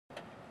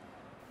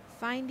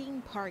Finding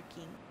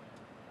parking.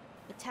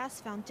 A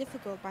task found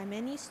difficult by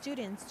many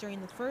students during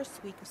the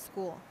first week of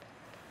school.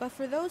 But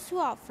for those who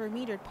opt for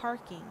metered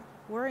parking,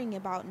 worrying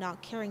about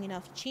not carrying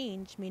enough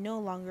change may no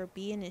longer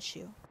be an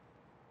issue.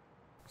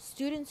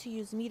 Students who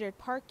use metered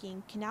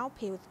parking can now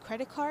pay with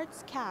credit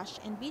cards, cash,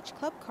 and beach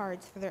club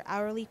cards for their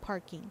hourly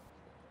parking.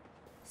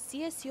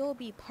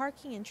 CSULB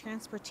Parking and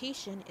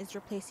Transportation is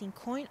replacing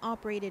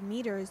coin-operated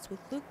meters with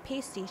Luke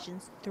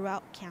paystations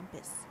throughout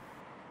campus.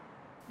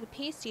 The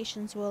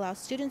paystations will allow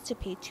students to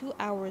pay 2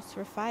 hours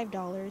for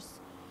 $5,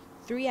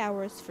 3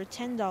 hours for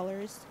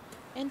 $10,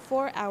 and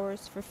 4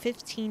 hours for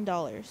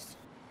 $15.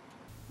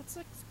 It's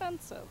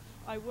expensive,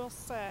 I will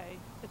say.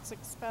 It's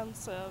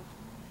expensive,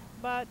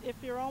 but if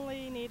you're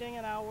only needing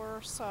an hour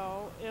or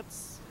so,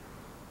 it's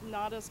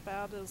not as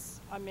bad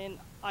as,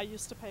 I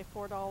used to pay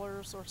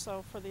 $4 or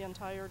so for the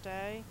entire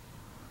day,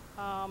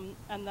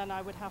 and then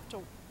I would have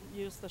to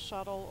use the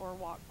shuttle or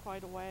walk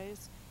quite a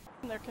ways.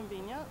 They're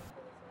convenient.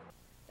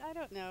 I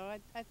don't know.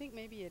 I think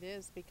maybe it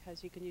is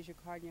because you can use your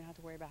card and you don't have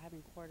to worry about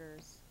having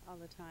quarters all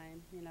the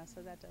time,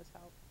 so that does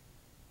help.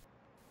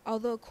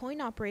 Although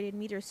coin-operated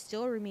meters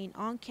still remain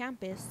on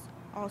campus,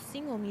 all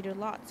single-meter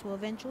lots will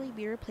eventually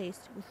be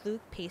replaced with Luke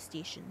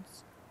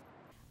paystations.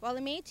 While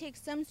it may take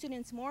some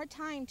students more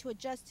time to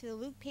adjust to the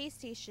Luke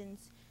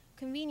paystations,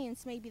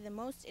 convenience may be the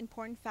most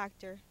important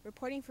factor.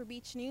 Reporting for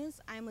Beach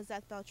News, I'm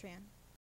Lizeth Beltran.